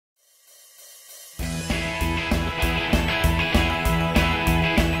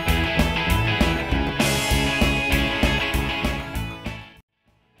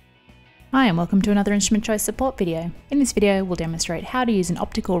Hi and welcome to another Instrument Choice support video. In this video we'll demonstrate how to use an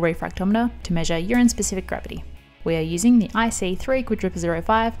optical refractometer to measure urine-specific gravity. We are using the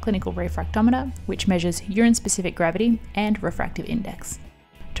IC30005 clinical refractometer, which measures urine-specific gravity and refractive index.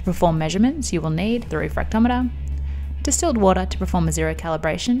 To perform measurements you will need the refractometer, distilled water to perform a zero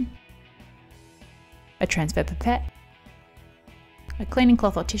calibration, a transfer pipette, a cleaning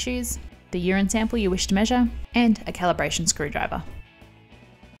cloth or tissues, the urine sample you wish to measure, and a calibration screwdriver.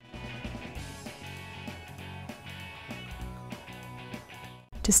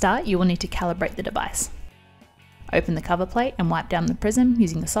 To start, you will need to calibrate the device. Open the cover plate and wipe down the prism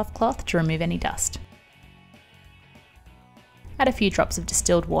using a soft cloth to remove any dust. Add a few drops of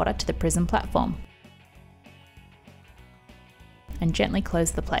distilled water to the prism platform and gently close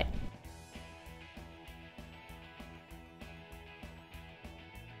the plate.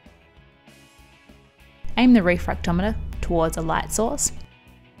 Aim the refractometer towards a light source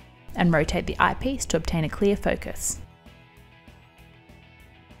and rotate the eyepiece to obtain a clear focus.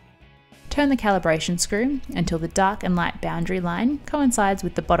 Turn the calibration screw until the dark and light boundary line coincides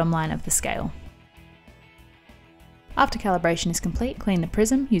with the bottom line of the scale. After calibration is complete, clean the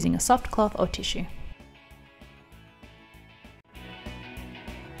prism using a soft cloth or tissue.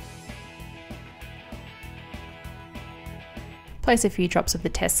 Place a few drops of the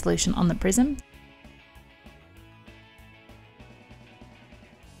test solution on the prism.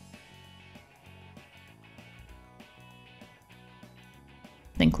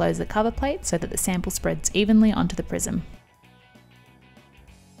 Then close the cover plate so that the sample spreads evenly onto the prism.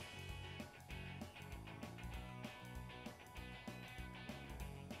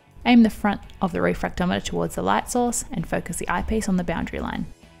 Aim the front of the refractometer towards the light source and focus the eyepiece on the boundary line.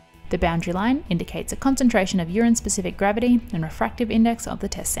 The boundary line indicates a concentration of urine-specific gravity and refractive index of the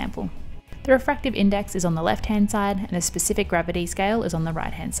test sample. The refractive index is on the left-hand side and the specific gravity scale is on the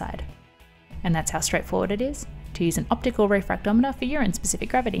right-hand side. And that's how straightforward it is to use an optical refractometer for urine-specific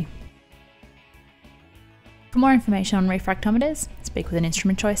gravity. For more information on refractometers, speak with an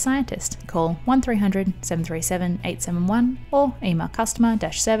Instrument Choice scientist. Call 1300 737 871 or email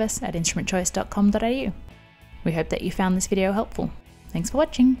customer-service@instrumentchoice.com.au. We hope that you found this video helpful. Thanks for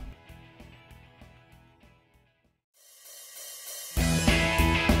watching.